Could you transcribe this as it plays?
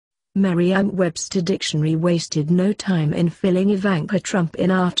Merriam-Webster dictionary wasted no time in filling Ivanka Trump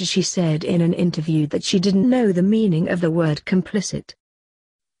in after she said in an interview that she didn't know the meaning of the word complicit.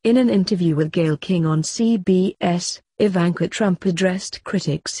 In an interview with Gayle King on CBS, Ivanka Trump addressed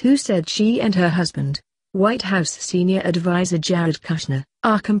critics who said she and her husband, White House senior advisor Jared Kushner,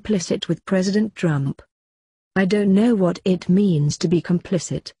 are complicit with President Trump. "I don't know what it means to be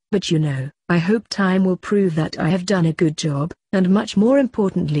complicit, but I hope time will prove that I have done a good job, and much more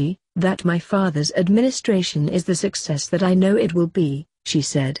importantly, that my father's administration is the success that I know it will be," she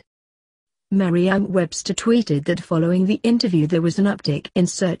said. Merriam-Webster tweeted that following the interview there was an uptick in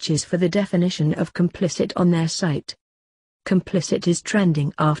searches for the definition of complicit on their site. Complicit is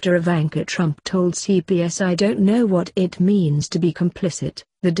trending after Ivanka Trump told CBS "I don't know what it means to be complicit,"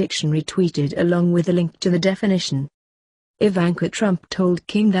 the dictionary tweeted along with a link to the definition. Ivanka Trump told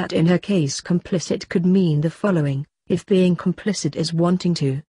King that in her case complicit could mean the following: "If being complicit is wanting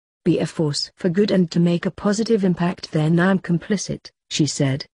to be a force for good and to make a positive impact, then I'm complicit," she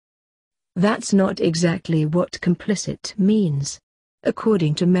said. That's not exactly what complicit means.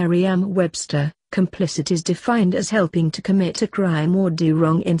 According to Merriam-Webster, complicit is defined as helping to commit a crime or do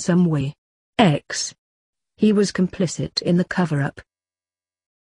wrong in some way. He was complicit in the cover-up,